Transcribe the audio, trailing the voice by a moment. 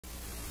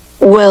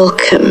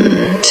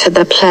Welcome to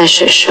the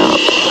pleasure shop.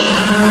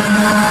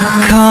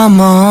 Come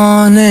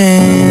on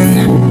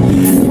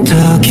in,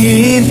 더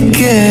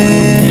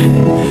깊게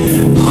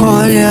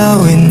홀려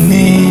with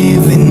me,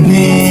 with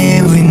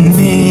me, with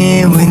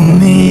me,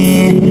 with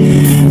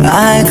me.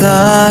 I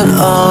got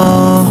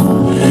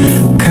all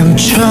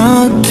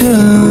감춰둔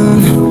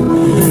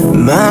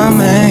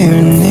맘에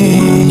your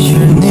needs,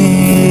 your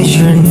needs,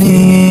 your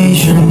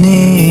needs, your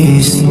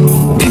needs.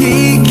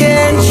 Pick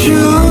and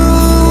choose.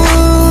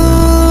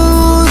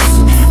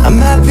 I'm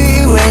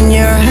happy when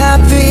you're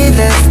happy,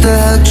 that's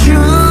the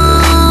truth.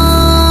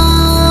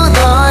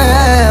 Oh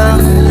yeah,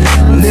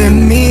 내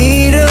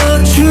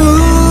밀어준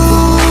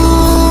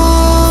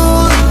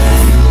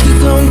두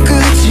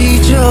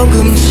손끝이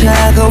조금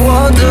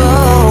차가워도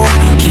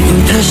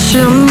기분 탓이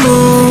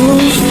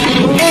move.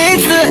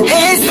 It's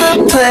the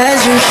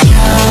pleasure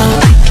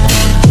shop.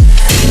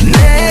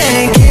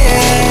 내게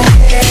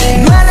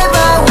말해봐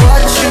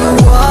what you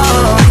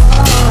want,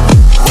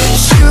 what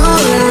you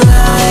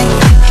like.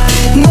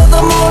 너도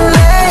몰래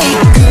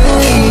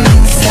이끌린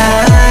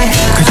사이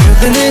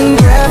그저그는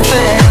grab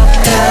it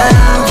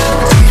down.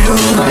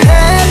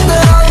 지루했던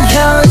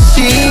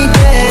현실에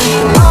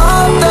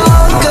어떤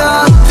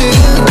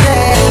것들의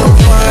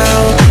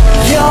world.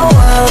 You're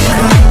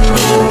welcome,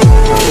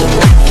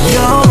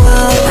 you're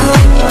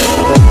welcome,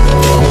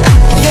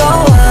 you're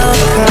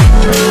welcome,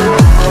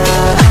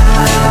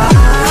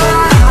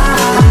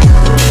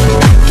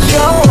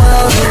 you're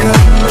welcome,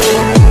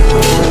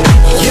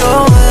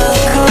 you're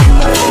welcome,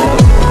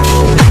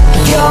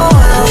 you're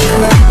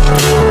welcome.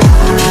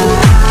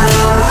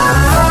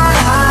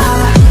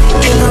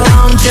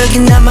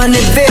 인호적인 나만의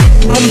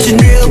fit 멈춘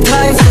real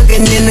time 속에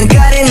니는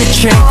가리는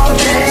trick.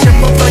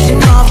 전부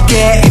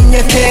빠짐없게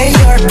입력해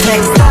your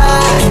text.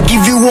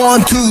 Give you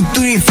 1, 2,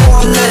 3,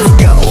 4, let's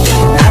go.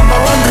 I'm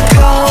on the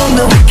go,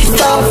 no we can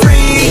stop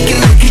freaking.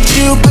 Look at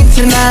you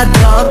괜찮아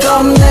더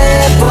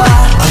겁내봐.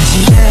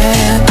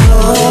 어찌해도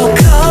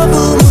거부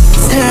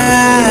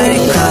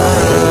못하니까.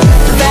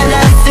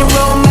 Fantasy,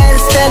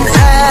 romance and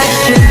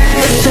action.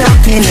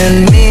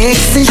 어차피는